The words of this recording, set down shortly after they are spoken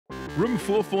Room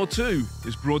 442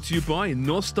 is brought to you by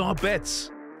North Star Bets.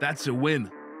 That's a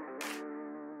win.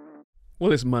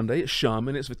 Well, it's Monday, it's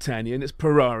Sharman, it's Vitania, and it's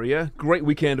Pararia. Great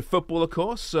weekend of football, of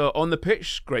course. On the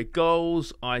pitch, great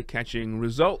goals, eye-catching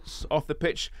results. Off the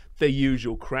pitch, the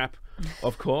usual crap,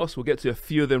 of course. We'll get to a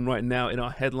few of them right now in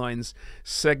our headlines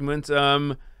segment.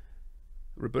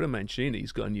 Roberto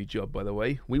Mancini's got a new job, by the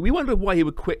way. We wondered why he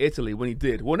would quit Italy when he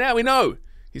did. Well, now we know.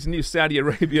 He's a new Saudi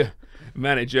Arabia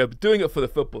manager, but doing it for the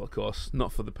football, of course,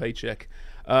 not for the paycheck.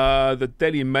 The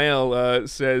Daily Mail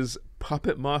says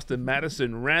Puppet Master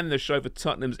Maddison ran the show for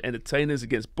Tottenham's entertainers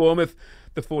against Bournemouth.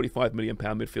 The £45 million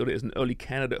midfielder is an early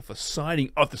candidate for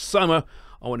signing of the summer.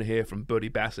 I want to hear from Bertie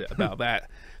Bassett about that.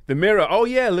 The Mirror, oh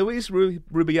yeah, Luis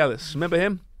Rubiales, remember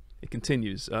him? It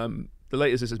continues. The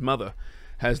latest is his mother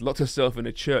has locked herself in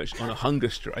a church on a hunger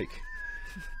strike.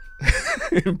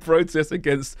 In protest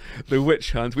against the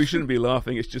witch hunt. We shouldn't be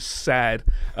laughing, it's just sad.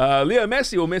 Lionel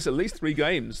Messi will miss at least 3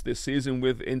 games this season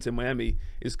with Inter Miami,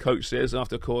 his coach says,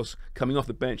 after, of course, coming off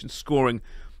the bench and scoring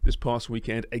this past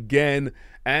weekend again.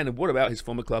 And what about his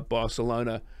former club,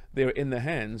 Barcelona? They're in the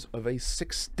hands of a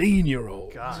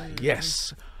 16-year-old.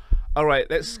 Yes. All right,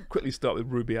 let's quickly start with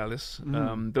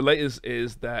Rubiales. The latest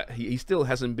is that he still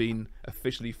hasn't been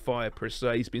officially fired per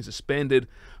se. He's been suspended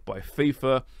by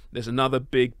FIFA. There's another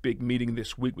big meeting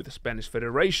this week with the Spanish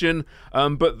Federation.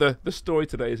 But the story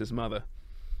today is his mother,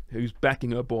 who's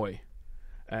backing her boy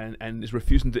and is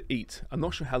refusing to eat. I'm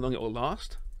not sure how long it will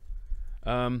last.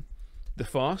 The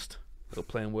fast. Little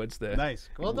play on words there. Nice.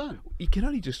 Well done. You can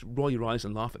only just roll your eyes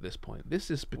and laugh at this point. This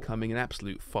is becoming an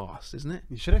absolute farce, isn't it?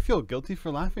 Should I feel guilty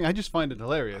for laughing? I just find it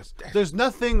hilarious. There's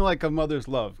nothing like a mother's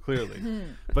love, clearly.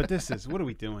 But this is, what are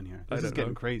we doing here? This is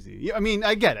getting crazy. Yeah, I mean,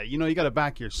 I get it. You know, you got to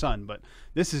back your son, but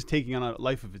this is taking on a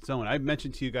life of its own. I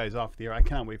mentioned to you guys off the air, I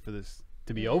cannot wait for this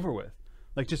to be over with.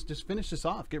 Like, just finish this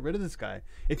off. Get rid of this guy.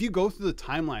 If you go through the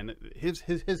timeline, his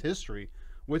history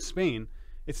with Spain,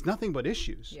 it's nothing but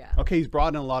issues. Yeah. Okay, he's brought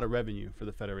in a lot of revenue for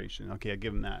the Federation. Okay, I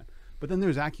give him that. But then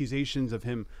there's accusations of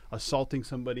him assaulting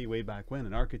somebody way back when,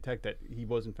 an architect that he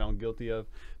wasn't found guilty of.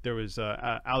 There was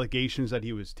allegations that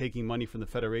he was taking money from the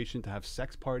Federation to have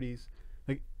sex parties.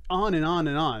 Like, on and on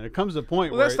and on. There comes a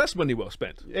point where... that's money well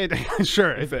spent.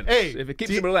 Sure. If it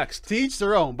keeps him relaxed. To each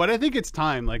their own. But I think it's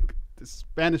time. Like, the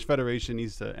Spanish Federation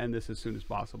needs to end this as soon as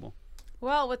possible.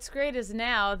 Well, what's great is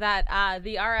now that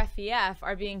the RFEF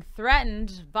are being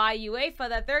threatened by UEFA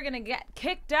that they're going to get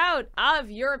kicked out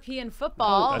of European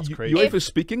football. Oh, that's crazy. UEFA's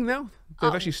speaking now?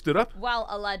 They've actually stood up? Well,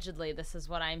 allegedly, this is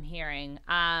what I'm hearing.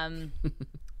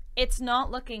 It's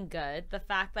not looking good. The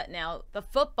fact that now the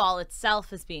football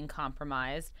itself is being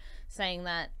compromised, saying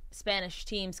that Spanish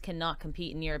teams cannot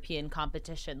compete in European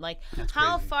competition. Like,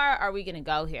 how far are we going to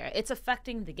go here? It's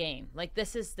affecting the game. Like,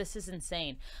 this is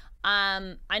insane.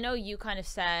 I know you kind of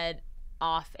said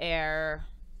off air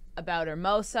about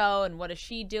Hermoso and what is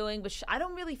she doing, but I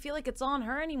don't really feel like it's on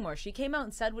her anymore. She came out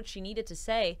and said what she needed to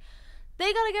say.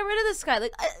 They got to get rid of this guy.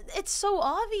 Like, it's so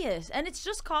obvious, and it's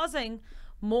just causing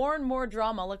more and more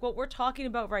drama. Like what we're talking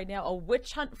about right now, a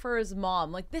witch hunt for his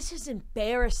mom. Like, this is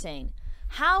embarrassing.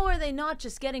 How are they not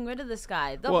just getting rid of this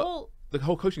guy? The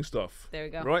whole coaching staff. There we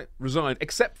go. Right? Resigned,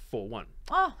 except for one.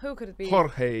 Oh, who could it be?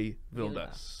 Jorge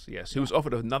Vildas. Yes, who was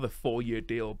offered another 4-year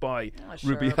deal by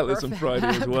Rubiales on Friday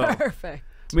as well. Perfect.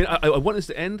 I mean, I want this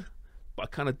to end, but I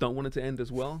kind of don't want it to end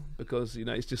as well because, you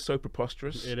know, it's just so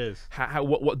preposterous. It is.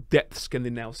 What depths can they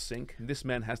now sink? This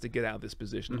man has to get out of this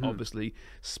position. Obviously,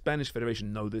 Spanish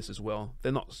Federation know this as well.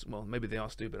 They're not, well, maybe they are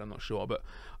stupid, I'm not sure, but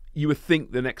you would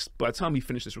think by the time we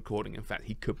finish this recording, in fact,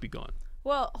 he could be gone.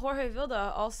 Well, Jorge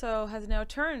Vilda also has now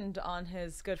turned on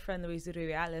his good friend Luis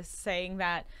Rubiales, saying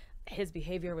that his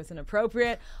behavior was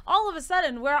inappropriate. All of a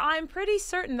sudden, where I'm pretty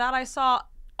certain that I saw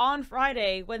on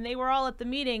Friday when they were all at the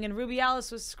meeting and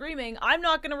Rubiales was screaming, "I'm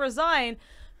not going to resign,"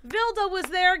 Vilda was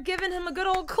there giving him a good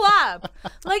old clap.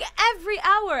 Like every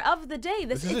hour of the day.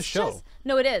 This is a show.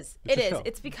 No, it is. It is.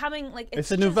 It's becoming like...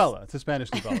 It's a novella. It's a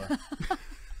Spanish novella.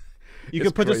 You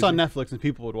could put this on Netflix and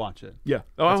people would watch it. Yeah.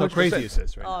 That's how crazy this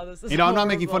is right now. This is I'm not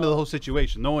making fun of the whole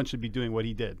situation. No one should be doing what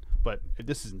he did. But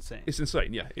this is insane. It's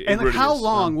insane, yeah. And like, how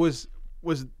long was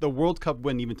the World Cup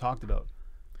win even talked about?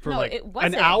 For like it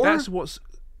wasn't. an hour? That's what's...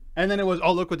 And then it was,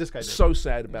 oh, look what this guy did. So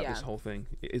sad about this whole thing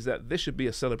is that this should be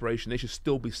a celebration. They should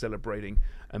still be celebrating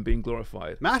and being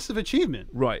glorified. Massive achievement.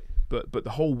 Right. But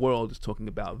the whole world is talking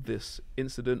about this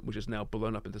incident, which is now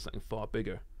blown up into something far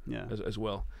bigger as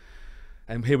well.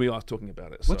 And here we are talking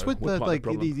about it. What's with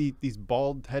these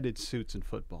bald-headed suits in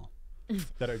football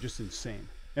that are just insane?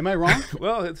 Am I wrong?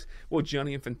 Well,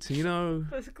 Gianni Infantino.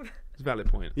 It's a valid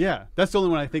point. Yeah, that's the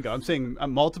only one I think of. I'm saying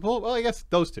multiple. Well, I guess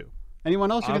those two.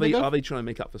 Anyone else you can think of? Are they trying to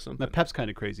make up for something? No, Pep's kind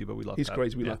of crazy, but we love He's Pep.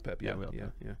 crazy. We love Pep. Yeah, we love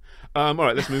Pep. yeah. All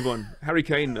right, let's move on. Harry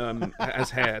Kane has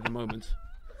hair at the moment.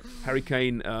 Harry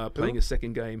Kane playing his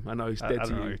second game. I know he's dead I to don't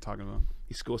know you. what you're talking about.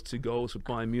 He scores 2 goals for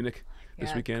Bayern Munich this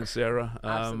Yeah. weekend, Sarah.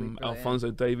 Absolutely brilliant.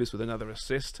 Alphonso Davies with another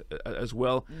assist as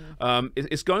well.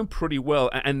 It's going pretty well,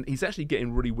 and he's actually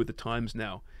getting really with the times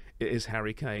now. It is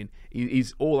Harry Kane.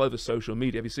 He's all over social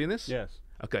media. Have you seen this? Yes.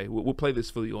 Okay, we'll play this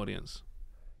for the audience.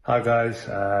 Hi guys,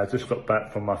 just got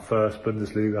back from my first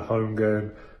Bundesliga home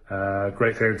game.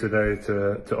 Great game today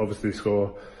to obviously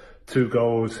score 2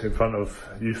 goals in front of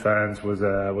you fans was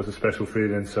a special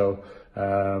feeling. So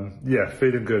yeah,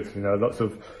 feeling good. You know, lots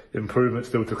of improvement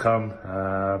still to come,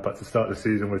 but to start the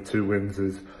season with 2 wins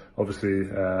is obviously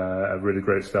a really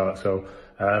great start. So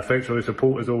thanks for your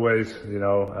support as always. You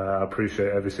know, I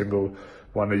appreciate every single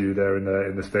one of you there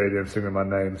in the stadium singing my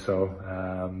name. So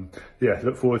yeah,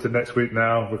 look forward to next week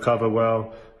now. Recover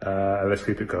well, and let's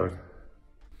keep it going.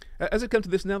 Has it come to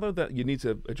this now, though, that you need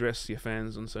to address your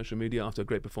fans on social media after a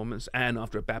great performance, and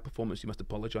after a bad performance, you must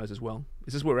apologise as well?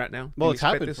 Is this where we're at now? Well, Do you it's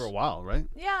expect happened this? for a while, right?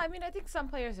 Yeah, I mean, I think some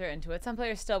players are into it. Some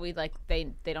players still,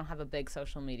 they don't have a big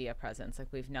social media presence. Like,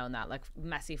 we've known that. Like,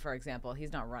 Messi, for example,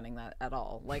 he's not running that at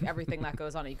all. Like, everything that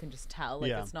goes on, you can just tell. Like,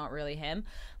 Yeah. it's not really him.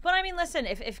 But, I mean, listen,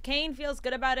 if Kane feels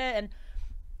good about it, and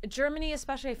Germany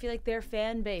especially, I feel like their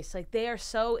fan base, like, they are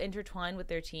so intertwined with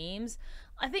their teams.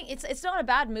 I think it's not a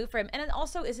bad move for him, and it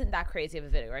also isn't that crazy of a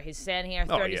video, right? He's standing here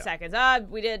 30 seconds.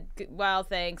 We did well,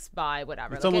 thanks, bye,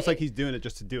 whatever. It's almost like he's doing it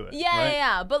just to do it. Yeah, right?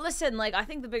 yeah. But listen, like, I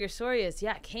think the bigger story is,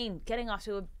 Kane getting off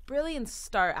to a brilliant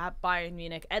start at Bayern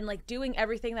Munich and, like, doing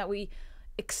everything that we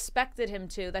expected him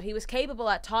to, that he was capable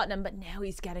at Tottenham, but now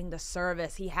he's getting the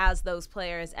service. He has those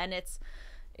players, and it's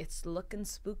looking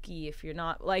spooky if you're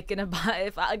not like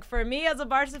for me as a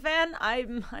Barca fan,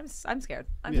 I'm scared.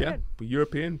 I'm scared. But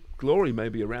European glory may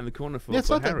be around the corner for, Yeah, it's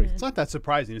not Harry. it's not that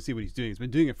surprising to see what he's doing. He's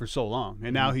been doing it for so long,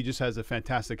 and now he just has a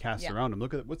fantastic cast Yeah. around him.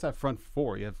 Look at what's that front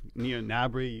four? You have Neo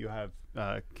Gnabry, you have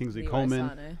Kingsley Leroy Coman,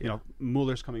 Sané. you know,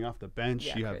 Muller's coming off the bench.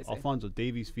 Yeah, you have crazy. Alphonso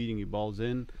Davies feeding you balls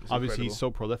in. It's Obviously, he's incredible.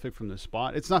 so prolific from the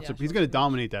spot. It's not. Yeah, He's going to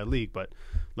dominate that league, but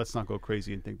let's not go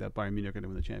crazy and think that Bayern Munich are going to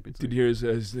win the Champions League. Did you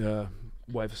hear his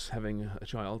wife's having a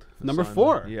child? A Number son.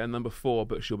 4. Yeah, number 4,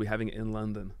 but she'll be having it in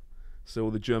London. So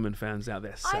all the German fans out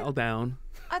there, settle down.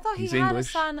 I thought he He's had English.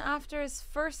 a son after his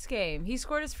first game. He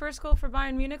scored his first goal for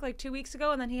Bayern Munich like 2 weeks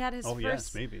ago, and then he had his Oh first.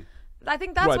 yes, maybe. I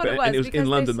think that's what it was. And it was because in they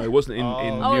London, said- though. It wasn't in Oh.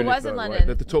 Munich. Oh, it was though, in right?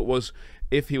 London. The talk was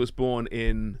if he was born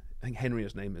in, I think Henry,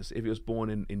 his name is, if he was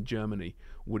born in Germany,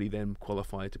 would he then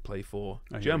qualify to play for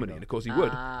here we Germany? go. And of course he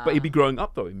would. But he'd be growing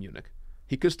up, though, in Munich.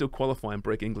 He could still qualify and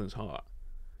break England's heart.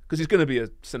 Because he's going to be a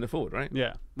centre forward, right?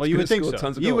 Yeah. Well, He's you gonna would think score so.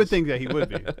 tons of You would goals. think that he would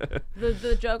be.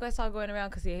 The joke I saw going around,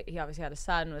 because he obviously had a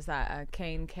son, was that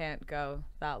Kane can't go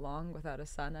that long without a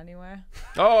son anywhere.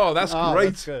 Oh, that's Oh, great.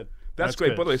 that's good. That's great.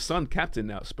 good. By the way, son captain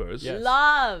now at Spurs. Yes.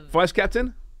 Love. Vice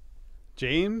captain?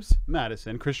 James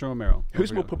Madison, Christian Romero. Who's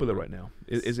Don't more forget. popular right now?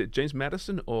 Is it James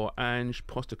Madison or Ange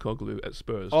Postecoglou at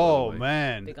Spurs? by Oh the way?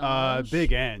 man, Big Ange.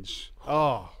 Big Ange.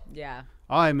 Oh, Yeah.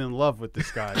 I'm in love with this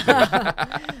guy. dude.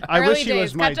 I Early wish he days,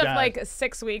 was my catch dad. up like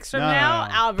 6 weeks from No, now.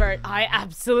 no. Albert, I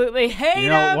absolutely hate You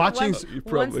know, him. watching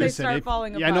once they Listen, start if-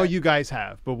 falling apart. Yeah, I know you guys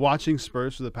have, but watching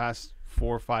Spurs for the past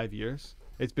 4 or 5 years,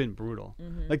 it's been brutal.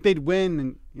 Mm-hmm. Like they'd win,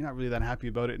 and you're not really that happy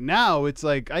about it. Now it's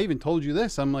like I even told you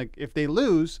this. I'm like, if they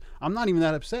lose, I'm not even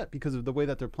that upset because of the way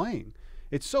that they're playing.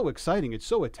 It's so exciting. It's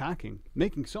so attacking,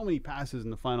 making so many passes in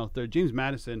the final third. James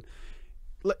Madison,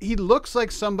 he looks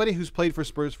like somebody who's played for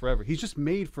Spurs forever. He's just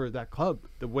made for that club,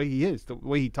 the way he is, the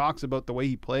way he talks about, the way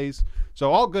he plays.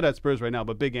 So all good at Spurs right now,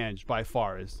 but Big Ange by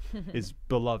far is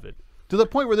beloved. To the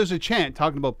point where there's a chant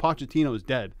talking about Pochettino is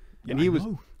dead. And he was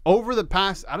over the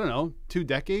past, I don't know, 2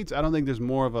 decades. I don't think there's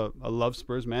more of a love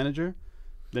Spurs manager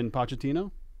than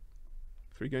Pochettino.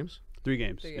 3 games? 3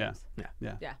 games. 3 Yeah. games.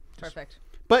 Yeah. Yeah, perfect.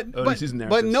 But Early season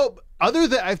but narratives. no, other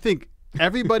than I think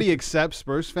everybody except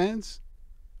Spurs fans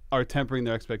are tempering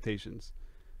their expectations.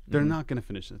 They're not going to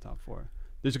finish in the top 4.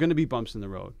 There's going to be bumps in the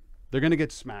road. They're going to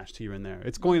get smashed here and there.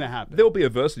 It's going to happen. There will be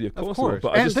adversity, of course. course.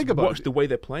 But I And just think about watch it. the way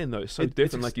they're playing, though. It's so It's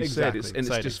different, like you said. exactly It's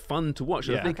exciting. just fun to watch.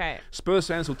 And Yeah. I think Okay. Spurs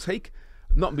fans will take,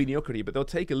 not mediocrity, but they'll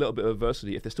take a little bit of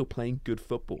adversity if they're still playing good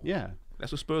football. Yeah.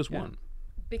 That's what Spurs want.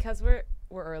 Because we're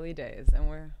early days and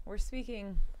we're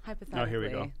speaking hypothetically. Oh, here we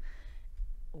go.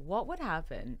 What would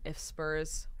happen if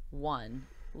Spurs won,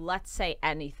 let's say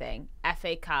anything,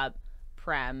 FA Cup,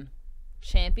 Prem,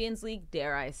 Champions League,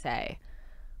 dare I say?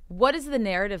 What is the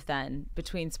narrative then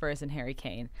between Spurs and Harry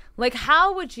Kane? Like,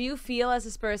 how would you feel as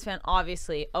a Spurs fan?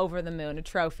 Obviously, over the moon, a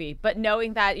trophy, but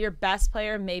knowing that your best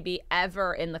player maybe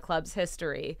ever in the club's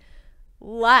history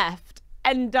left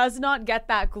and does not get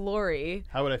that glory.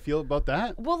 How would I feel about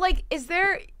that? Well, like, is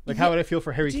there... Like, how would I feel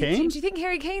for Harry Kane? Do you think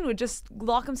Harry Kane would just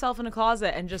lock himself in a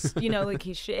closet and just, you know, like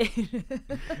he's shit?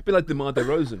 Be like DeMar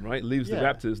DeRozan, right? Leaves the Yeah.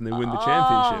 Raptors and they win the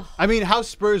championship. I mean, how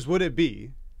Spurs would it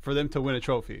be for them to win a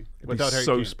trophy without Harry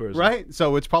so Kane? Spurs. Right?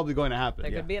 So it's probably going to happen.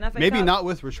 There could be an FA Maybe Cup. not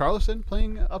with Richarlison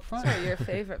playing up front. Sorry, your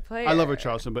favorite player. I love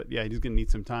Richarlison, but yeah, he's going to need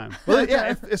some time. Well,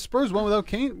 yeah, if Spurs won without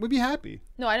Kane, we'd be happy.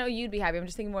 No, I know you'd be happy. I'm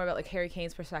just thinking more about like Harry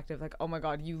Kane's perspective. Like, oh my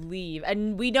God, you leave.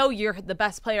 And we know you're the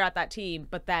best player at that team,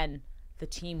 but then the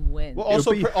team wins. Well,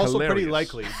 It'll be also pretty hilarious.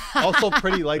 likely. Also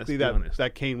pretty likely Let's be honest.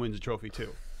 that Kane wins a trophy too.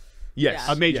 Yes.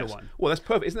 Yeah. A major yes. one. Well, that's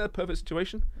perfect. Isn't that a perfect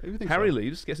situation? You think Harry so?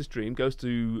 leaves, gets his dream, goes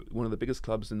to one of the biggest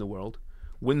clubs in the world,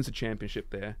 wins the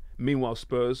championship there. Meanwhile,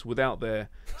 Spurs, without their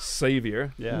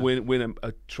savior, Yeah. win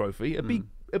a trophy. It'd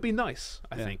be nice,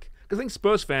 I think. Because I think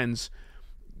Spurs fans,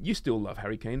 you still love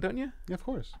Harry Kane, don't you? Yeah, of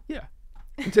course. Yeah.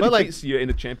 Until But, he like- beats you in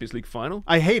the Champions League final,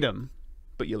 I hate him,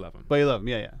 but you love him. but you love him.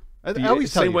 Yeah, yeah. I You-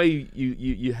 always tell same you. way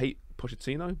you hate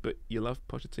Pochettino, but you love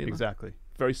Pochettino. Exactly.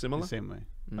 Very similar. The same way.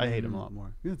 I hate him a lot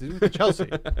more. Yeah, dude, with Chelsea.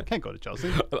 Can't go to Chelsea.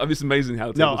 I mean, it's amazing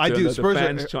how No, I tables do. turn. Spurs the are-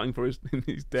 fans chanting for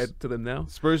he's dead to them now.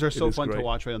 Spurs are so is fun to great.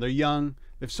 watch right now. They're young.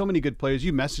 They have so many good players.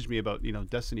 You messaged me about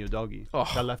Destiny Udogie, Oh,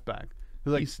 that left back.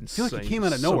 Who, like, he's I feel like he insane. came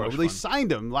out of So nowhere. much Well, they fun.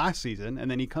 signed him last season, and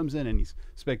then he comes in and he's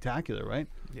spectacular, right?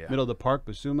 Yeah. Middle of the park,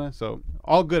 Basuma. So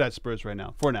all good at Spurs right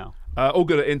now. For now. All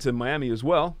good at Inter Miami as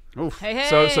well. Oof. Hey,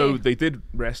 hey. So they did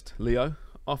rest Leo.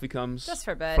 Off he comes Just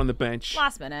for a bit. from the bench,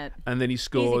 Last minute. and then he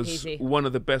scores peasy. one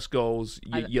of the best goals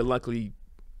you're likely.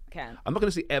 Can't. I'm not going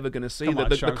to say ever going to see. Come on,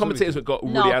 The Sharks, commentators have got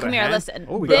No, really out come of here, hand. listen.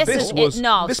 Oh, we this got is this. was- it.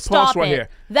 No, this pass stop right it. here.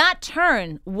 That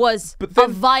turn was But then-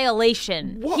 a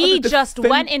violation. What He are the just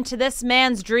defend- went into this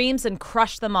man's dreams and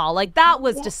crushed them all. Like, that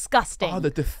was disgusting. What are the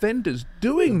defenders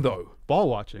doing though? Ball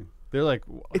watching. They're like,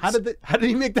 how did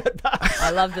he make that pass? I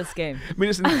love this game. I mean,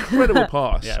 it's an incredible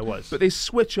pass. Yeah, it was. But they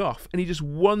switch off, and he just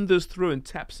wanders through and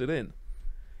taps it in.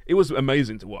 It was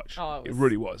amazing to watch. Oh, it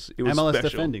really was. It was MLS special.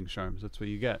 defending, Sharms. That's what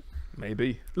you get.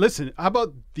 Maybe. Listen, how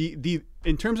about the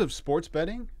in terms of sports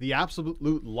betting, the absolute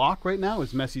lock right now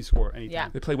is Messi score anytime. Yeah.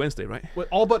 They play Wednesday, right? What,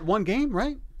 all but one game,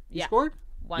 right? He Yeah. scored?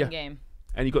 One Yeah. game.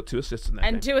 And he got 2 assists in that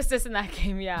game. And 2 assists in that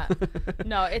game, yeah.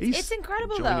 No, He's it's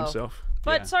incredible, enjoying though. himself.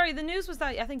 But Yeah. sorry, the news was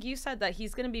that I think you said that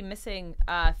he's going to be missing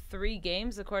 3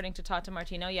 games, according to Tata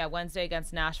Martino. Yeah, Wednesday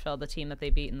against Nashville, the team that they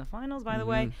beat in the finals, by the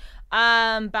way,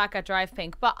 back at Drive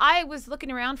Pink. But I was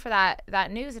looking around for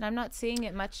that news, and I'm not seeing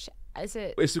it much. Is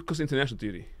it? It's because of international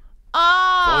duty for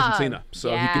Oh, Argentina.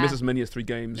 So he can miss as many as 3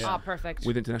 games Oh, perfect.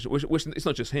 with international. Which it's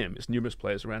not just him. It's numerous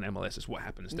players around MLS. It's what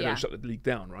happens. They Yeah. don't shut the league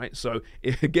down, right? So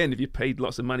again, if you paid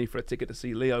lots of money for a ticket to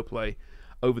see Leo play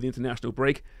over the international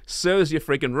break, serves you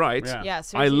freaking right. Yeah. Yeah, I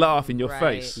seriously, laugh in your right.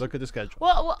 face. Look at the schedule.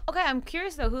 Well, okay, I'm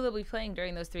curious, though, who they'll be playing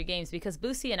during those 3 games, because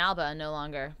Boosie and Alba no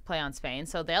longer play on Spain,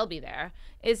 so they'll be there.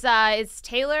 Is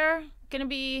Taylor going to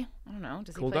be, I don't know,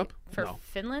 does he Called play up? for No.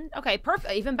 Finland? Okay,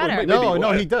 perfect, even better. maybe- No,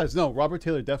 why? he does. No, Robert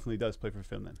Taylor definitely does play for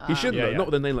Finland. He should Yeah, though, yeah. not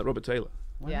with a name like Robert Taylor.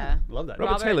 Why yeah. not? Love that.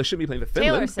 Robert Robert Taylor shouldn't be playing for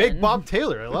Finland. Taylorson. Big Bob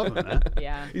Taylor. I love him, man.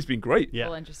 Yeah. He's been great. Yeah.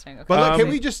 Well, interesting. Okay. But look, can Um,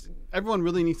 we just, everyone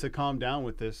really needs to calm down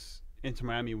with this Inter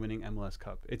Miami winning MLS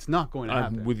Cup. It's not going to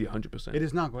happen. I'm with you 100%. It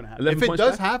is not going to happen. 11 If it points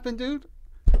does back? happen, dude,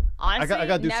 Honestly, I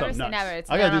got to do never something say nuts. never. It's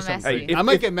I got to do not something. Messi. Hey, I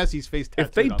might if- get Messi's face tattooed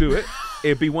If they on do me. it,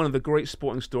 it'd be one of the great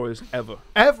sporting stories ever.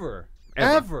 Ever.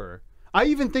 I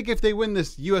even think if they win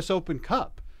this U.S. Open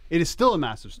Cup, it is still a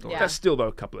massive story. Yeah. That's still though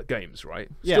a couple of games, right?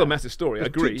 Yeah. Still a massive story. I Two-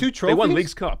 agree. two They won trophies?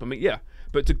 Leagues Cup. I mean, yeah,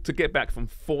 but to get back from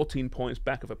 14 points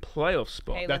back of a playoff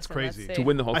spot Hey, That's listen, let's crazy. see. to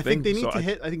win the whole I thing. think they need so to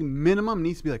hit, I think minimum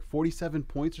needs to be like 47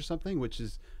 points or something, which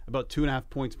is about 2.5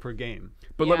 points per game.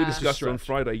 But like we Yeah. discussed on Stretch.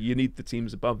 Friday, you need the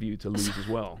teams above you to lose as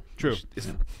well. True. Which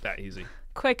isn't that easy.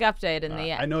 Quick update in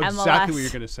the I know MLS, exactly what you're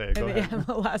going to say. Go in the ahead.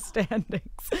 MLS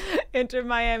standings. Inter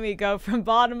Miami go from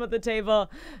bottom of the table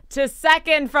to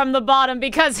second from the bottom,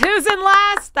 because who's in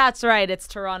last? That's right, it's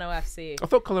Toronto FC. I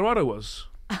thought Colorado was.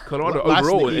 Colorado Last in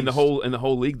the overall in the East.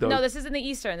 whole league though. No, this is in the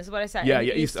Eastern. This is what I said. yeah, in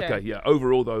the yeah, East. Eastern. Okay, yeah.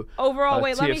 Overall though. Overall,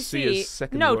 wait, let me TFC see. is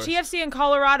second No, worst. TFC and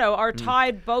Colorado are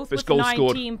tied both There's with goals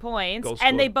 19 scored. points, Goals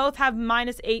and they scored. both have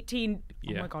minus 18.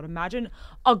 Yeah. Oh my God, imagine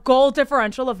a goal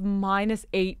differential of minus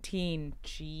 18.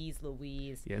 Jeez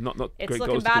Louise. Yeah, not It's great looking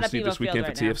goals to bad at concede this Bevo weekend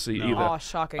Field for right TFC now. either. Oh,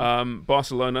 shocking.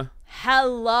 Barcelona,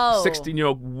 Hello.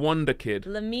 16-year-old wonder kid.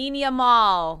 Lamine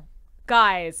Yamal.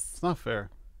 Guys, It's not fair.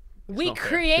 we not fair.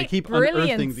 create They keep brilliance.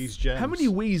 unearthing these gems. How many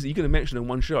we's are you going to mention in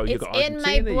one show? You It's got in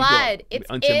my Argentina, blood. You got It's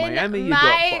Inter in Miami. You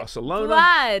my got Barcelona.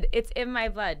 blood. It's in my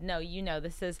blood. No, you know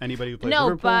this is Anybody who plays no,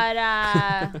 Liverpool? but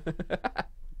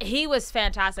He was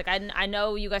fantastic. I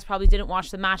know you guys probably didn't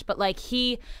watch the match, but like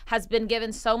he has been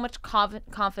given so much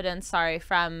confidence.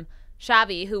 From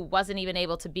Xavi, who wasn't even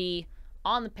able to be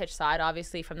on the pitch side,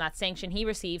 obviously from that sanction he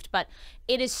received. But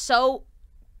it is so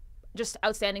just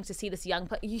outstanding to see this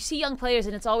you see young players,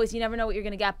 and it's always, you never know what you're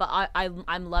gonna get, but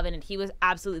I'm loving it. He was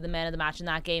absolutely the man of the match in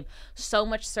that game. So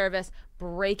much service,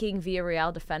 breaking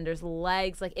Villarreal defenders'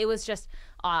 legs. Like, it was just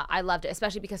I loved it,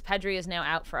 especially because Pedri is now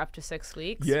out for up to 6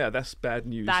 weeks. Yeah, that's bad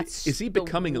news. Is he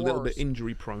becoming a little bit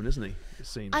injury prone, isn't he? It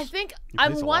seems. I think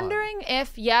I'm wondering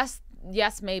if yes,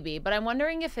 maybe, but I'm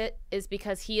wondering if it is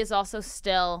because he is also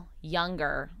still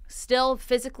younger, still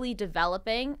physically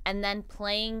developing, and then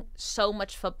playing so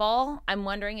much football. I'm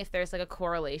wondering if there's like a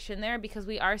correlation there, because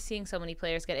we are seeing so many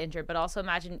players get injured, but also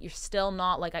imagine you're still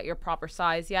not like at your proper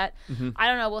size yet. I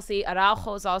don't know, we'll see.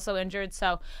 Araujo is also injured,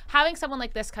 so having someone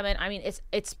like this come in, I mean,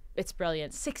 it's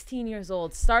brilliant. 16 years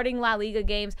old, starting La Liga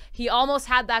games. He almost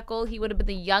had that goal. He would have been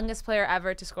the youngest player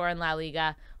ever to score in La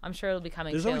Liga. I'm sure it'll be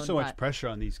coming soon. There's always so much pressure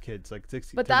on these kids, like to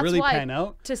that's really why, pan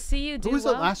out. To see you do Who was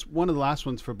well? one of the last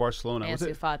ones for Barcelona? Ansu Was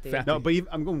it? Fati. No, but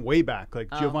I'm going way back, like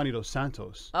Giovanni Dos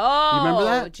Santos. Oh, you remember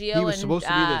that? Gio He was supposed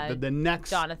to be the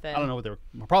next. Jonathan. I don't know what they were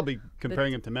probably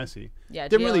comparing him to Messi. Yeah,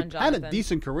 didn't Gio really and had a Jonathan.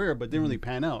 decent career, but didn't really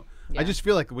pan out. Yeah. I just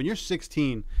feel like when you're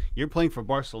 16, you're playing for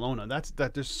Barcelona.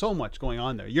 That there's so much going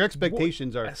on there. Your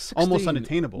expectations are almost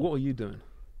unattainable. What were you doing?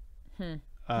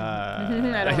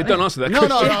 I Don't answer that No,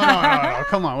 question.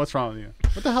 come on, what's wrong with you?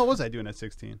 What the hell was I doing at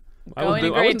 16? Going to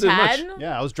grade 10?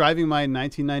 Yeah, I was driving my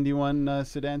 1991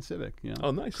 sedan Civic. You know,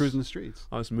 Oh, nice. Cruising the streets.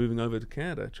 I was moving over to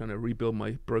Canada, trying to rebuild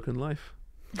my broken life.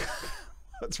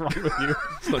 What's wrong with you?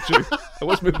 It's not true. I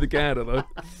was moving to Canada, though.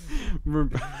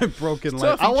 Broken It's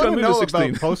life. tough. I You want try to to know move to 16.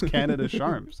 about post-Canada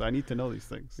charms. I need to know these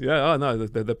things. Yeah, no,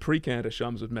 the pre-Canada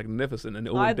Shams was magnificent, and it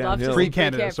all went I'd love to downhill. see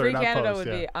Pre-Canada, sorry, not Pre-Canada post, would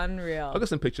yeah. be unreal. I got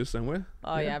some pictures somewhere.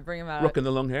 Oh, yeah, bring him out. Rocking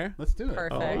the long hair. Let's do it.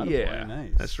 Perfect. Oh, attaboy, yeah.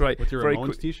 Nice. That's right. With your Very Ramones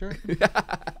quick- t-shirt?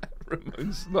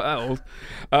 Ramones, not that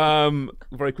old.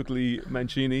 Very quickly,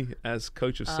 Mancini as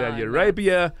coach of Saudi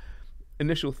Arabia.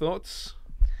 Initial thoughts?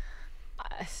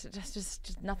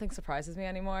 Just nothing surprises me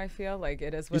anymore. I feel like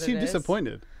it is You what seem it is.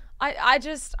 disappointed. I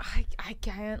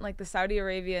can't, like, the Saudi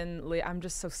Arabian league. I'm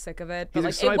just so sick of it. But He's like,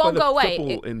 excited it by won't the go away.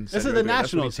 football in This Saudi is the Arabia, that's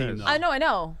national what he team, says. though. I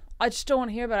know. I just don't want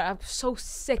to hear about it. I'm so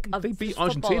sick of They beat football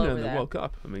Argentina over in the there. World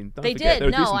Cup. I mean, don't They forget, did, they're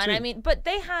a no, decent and team. I mean, but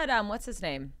they had what's his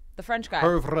name? The French guy.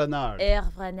 Hervé Renard.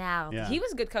 Hervé Renard. Yeah. He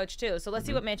was a good coach too. So let's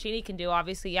see what Mancini can do.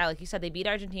 Obviously, yeah, like you said, they beat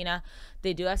Argentina.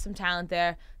 They do have some talent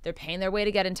there. They're paying their way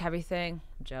to get into everything.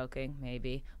 I'm joking,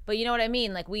 maybe, but you know what I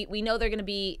mean. Like we know they're going to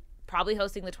be probably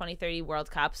hosting the 2030 World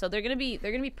Cup, so they're going to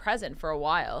be present for a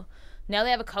while. Now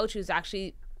they have a coach who's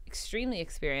actually extremely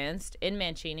experienced in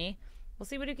Mancini. We'll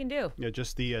see what he can do. Yeah,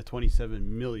 just the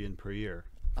 27 million per year.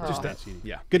 Just that. Mancini.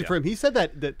 Yeah. Good yeah. for him. He said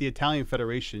that the Italian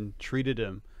Federation treated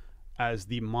him as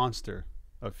the monster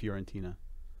of Fiorentina.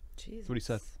 Jesus. That's what he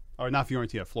said. Or not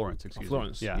Fiorentina, Florence, excuse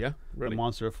Florence, me. yeah, really. The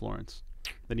monster of Florence.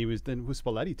 Then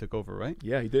Spalletti took over, right?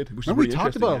 Yeah, he did. Which is Remember, we really talked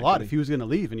interesting, about it a lot actually. if he was going to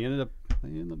leave, and he ended up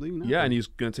leaving. Yeah, and he's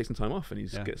going to take some time off, and he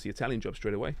Yeah. gets the Italian job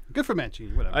straight away. Good for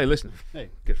Mancini, whatever. Hey, listen, Hey,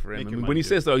 good for him. make I your mean, money, when he dude.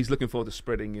 says though he's looking forward to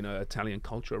spreading, Italian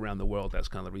culture around the world, that's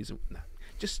kind of the reason. Nah,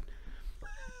 just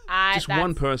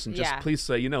one person, just please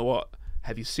say, you know what?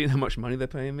 Have you seen how much money they're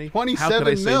paying me? How could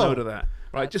I 27 say mil. no to that?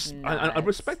 Right? That's I nuts.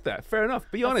 respect that. Fair enough.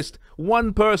 Be honest.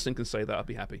 One person can say that. I'll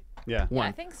be happy. Yeah. One.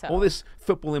 I think so. All this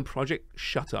footballing project.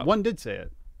 Shut up. One did say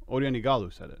it. Orion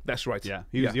Igalu said it. That's right. Yeah,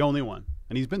 he was the only one.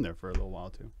 And he's been there for a little while,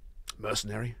 too.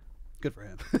 mercenary. Good for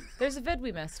him. There's a vid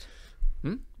we missed.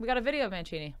 We got a video of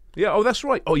Mancini. Yeah. Oh, that's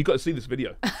right. Oh, you got to see this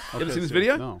video. You haven't seen this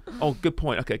video? No. Oh, good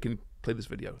point. Okay, can you play this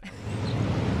video?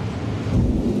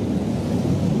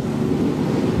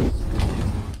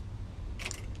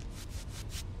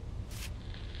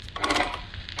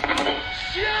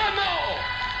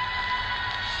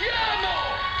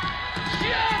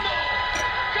 Siamo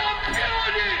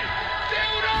campioni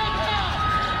d'Europa!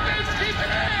 23,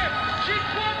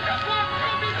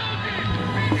 54 minuti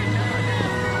in Italia!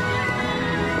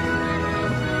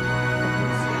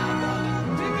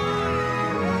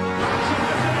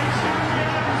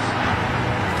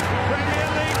 Premier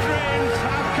League dreams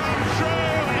have come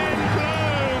true in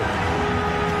blue!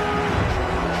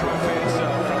 Trophy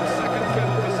itself from second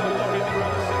fiddle for so long in the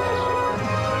Robertson.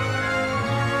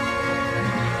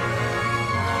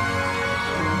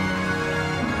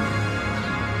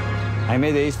 I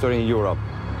made a history in Europe.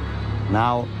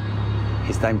 Now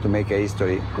it's time to make a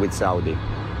history with Saudi.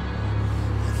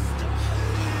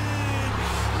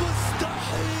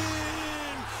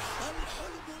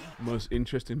 Most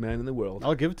interesting man in the world.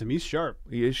 I'll give it to him. He's sharp.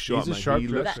 He is sharp. He's a man. sharp He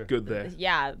looks dresser. good there.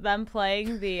 Yeah, them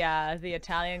playing the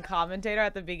Italian commentator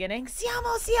at the beginning.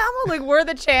 Siamo, siamo. Like, we're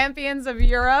the champions of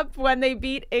Europe when they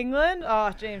beat England.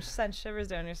 Oh, James, send shivers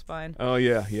down your spine. Oh,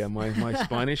 yeah. My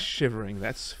spine is shivering.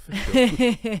 That's for sure.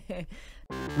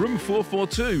 Room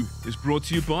 442 is brought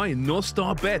to you by North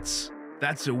Star Bets.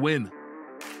 That's a win.